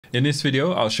In this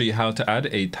video, I'll show you how to add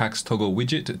a tax toggle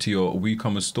widget to your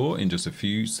WooCommerce store in just a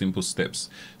few simple steps.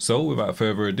 So without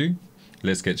further ado,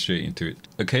 let's get straight into it.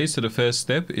 Okay, so the first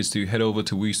step is to head over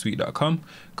to WooSuite.com.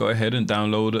 Go ahead and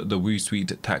download the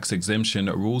WooSuite tax exemption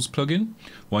rules plugin.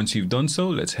 Once you've done so,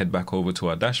 let's head back over to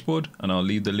our dashboard and I'll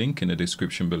leave the link in the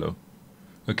description below.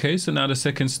 Okay, so now the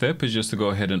second step is just to go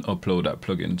ahead and upload that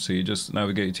plugin. So you just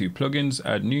navigate to plugins,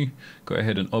 add new, go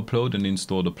ahead and upload and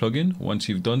install the plugin. Once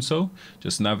you've done so,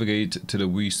 just navigate to the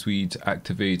WooSuite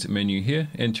activate menu here,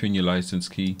 enter in your license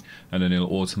key, and then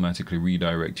it'll automatically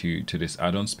redirect you to this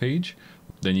add-ons page.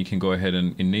 Then you can go ahead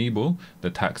and enable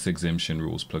the tax exemption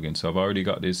rules plugin. So I've already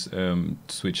got this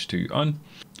switched to on.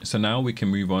 So now we can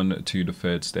move on to the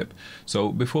third step. So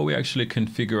before we actually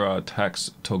configure our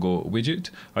tax toggle widget,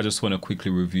 I just want to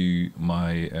quickly review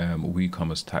my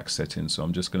WooCommerce tax settings. So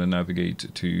I'm just going to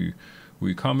navigate to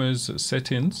WooCommerce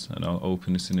settings and I'll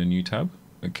open this in a new tab.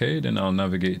 Okay, then I'll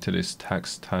navigate to this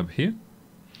tax tab here.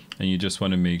 And you just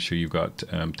want to make sure you've got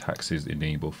taxes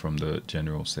enabled from the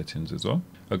general settings as well.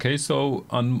 Okay, so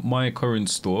on my current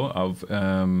store, I've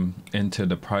entered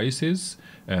the prices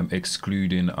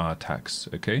excluding our tax.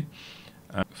 Okay,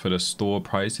 for the store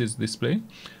prices display,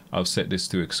 I've set this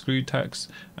to exclude tax,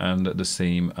 and the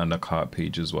same on the cart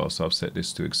page as well. So I've set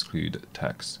this to exclude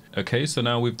tax. Okay, so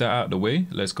now with that out of the way,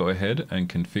 let's go ahead and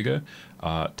configure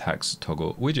our tax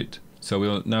toggle widget. So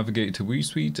we'll navigate to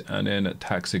WooSuite and then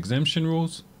tax exemption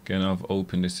rules. Again, I've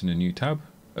opened this in a new tab.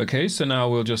 Okay, so now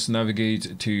we'll just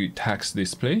navigate to tax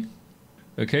display.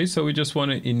 Okay, so we just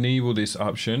want to enable this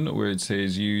option where it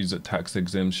says use tax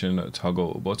exemption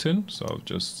toggle button. So I'll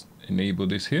just enable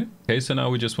this here. Okay, so now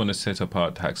we just want to set up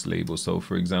our tax label. So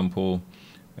for example,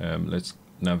 let's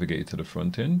navigate to the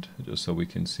front end just so we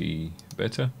can see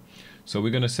better. So we're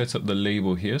going to set up the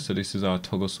label here. So this is our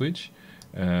toggle switch.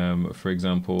 For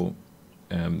example,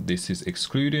 this is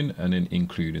excluding and then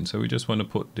including. So we just want to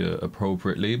put the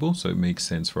appropriate label so it makes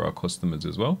sense for our customers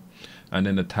as well. And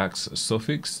then the tax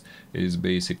suffix is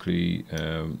basically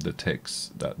the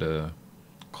text that the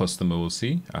customer will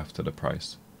see after the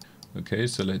price. Okay,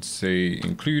 so let's say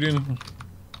including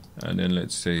and then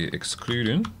let's say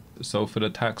excluding. So for the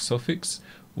tax suffix,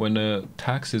 when the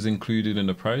tax is included in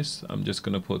the price, I'm just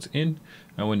going to put in,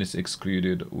 and when it's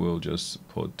excluded, we'll just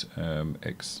put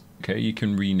X. Okay, you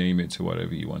can rename it to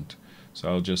whatever you want. So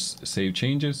I'll just save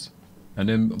changes. And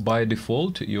then by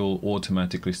default, you'll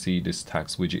automatically see this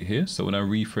tax widget here. So when I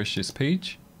refresh this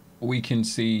page, we can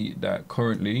see that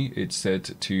currently it's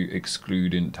set to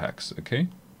excluding tax. Okay,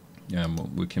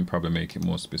 we can probably make it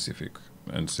more specific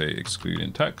and say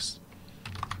excluding tax.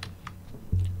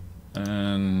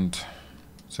 And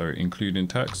sorry, including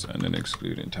tax and then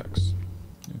excluding tax.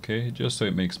 Okay, just so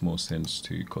it makes more sense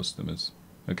to customers.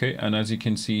 Okay, and as you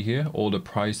can see here, all the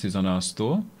prices on our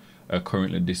store are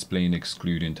currently displaying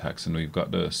excluding tax, and we've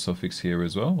got the suffix here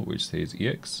as well, which says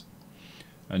EX.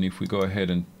 And if we go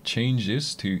ahead and change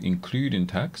this to including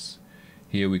tax,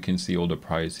 here we can see all the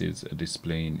prices are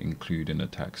displaying including the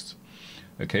tax.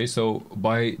 Okay, so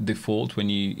by default, when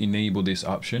you enable this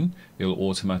option, it'll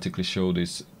automatically show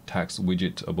this tax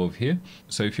widget above here.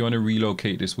 So if you want to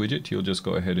relocate this widget, you'll just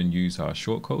go ahead and use our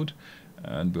shortcode,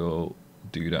 and we'll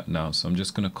do that now. So I'm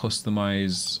just going to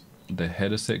customize the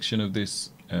header section of this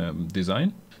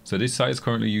design. So this site is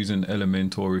currently using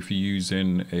Elementor. If you're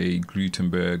using a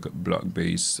Gutenberg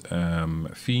block-based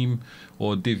theme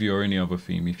or Divi or any other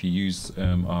theme, if you use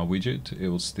our widget, it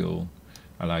will still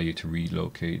allow you to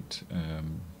relocate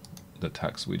the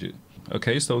tax widget.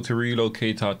 Okay, so to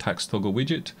relocate our tax toggle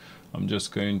widget, I'm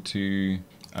just going to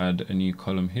add a new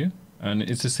column here. And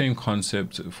it's the same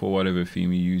concept for whatever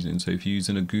theme you're using. So if you're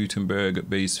using a Gutenberg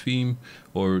based theme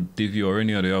or Divi or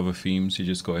any of the other themes, you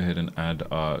just go ahead and add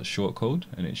our shortcode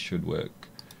and it should work.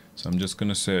 So I'm just going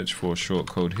to search for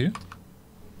shortcode here.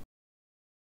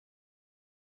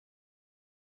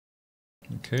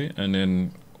 Okay, and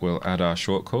then we'll add our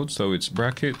shortcode. So it's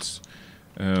brackets,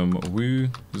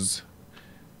 woos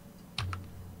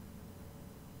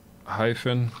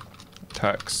hyphen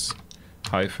tax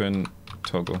hyphen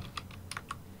toggle,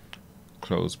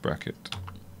 close bracket.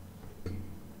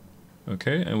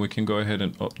 Okay, and we can go ahead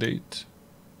and update.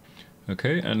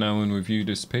 Okay, and now when we view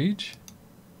this page,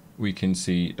 we can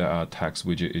see that our tax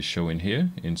widget is showing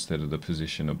here instead of the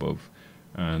position above.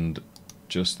 And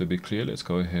just to be clear, let's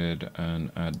go ahead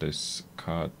and add this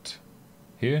cart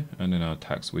here, and then our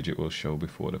tax widget will show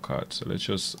before the cart. So let's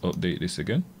just update this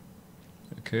again.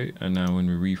 Okay, and now when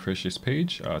we refresh this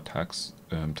page, our tax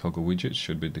toggle widget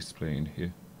should be displaying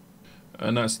here.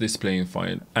 and that's displaying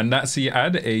fine. And that's how you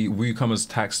add a WooCommerce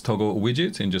tax toggle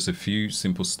widget in just a few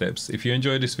simple steps. If you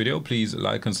enjoyed this video, please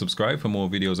like and subscribe for more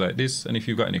videos like this. And if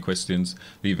you've got any questions,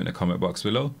 leave it in the comment box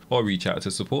below or reach out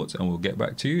to support and we'll get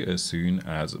back to you as soon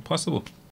as possible.